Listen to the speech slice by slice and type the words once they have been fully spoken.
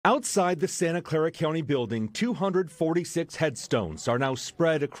Outside the Santa Clara County building, 246 headstones are now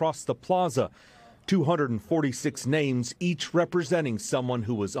spread across the plaza. 246 names, each representing someone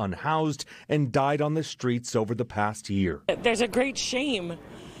who was unhoused and died on the streets over the past year. There's a great shame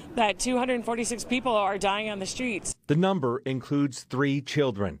that 246 people are dying on the streets. The number includes 3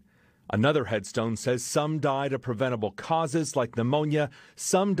 children. Another headstone says some died of preventable causes like pneumonia,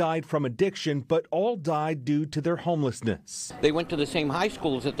 some died from addiction, but all died due to their homelessness. They went to the same high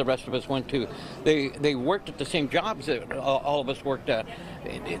schools that the rest of us went to. They worked at the same jobs that all of us worked at.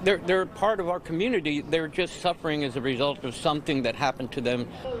 They're part of our community. They're just suffering as a result of something that happened to them.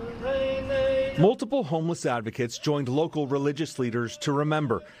 Multiple homeless advocates joined local religious leaders to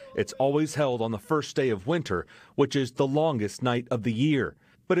remember. It's always held on the first day of winter, which is the longest night of the year.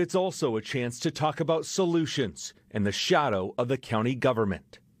 But it's also a chance to talk about solutions in the shadow of the county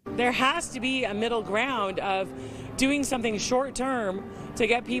government. There has to be a middle ground of doing something short term to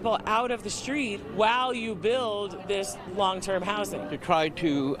get people out of the street while you build this long-term housing. To try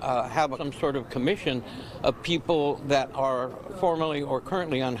to have some sort of commission of people that are formerly or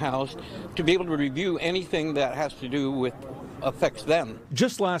currently unhoused to be able to review anything that has to do with affects them.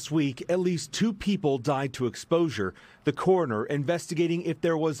 Just last week, at least 2 people died to exposure. The coroner investigating if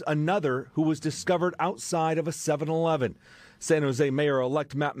there was another who was discovered outside of a 7-Eleven. San Jose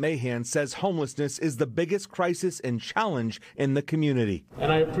Mayor-elect Matt Mahan says homelessness is the biggest crisis and challenge in the community.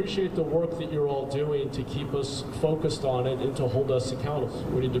 And I appreciate the work that you're all doing to keep us focused on it and to hold us accountable.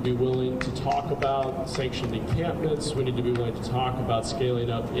 We need to be willing to talk about sanctioned encampments. We need to be willing to talk about scaling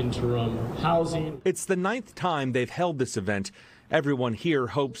up interim housing. It's the 9th time they've held this event. Everyone here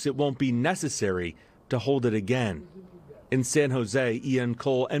hopes it won't be necessary to hold it again. In San Jose,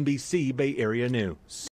 Cull, NBC Bay Area News.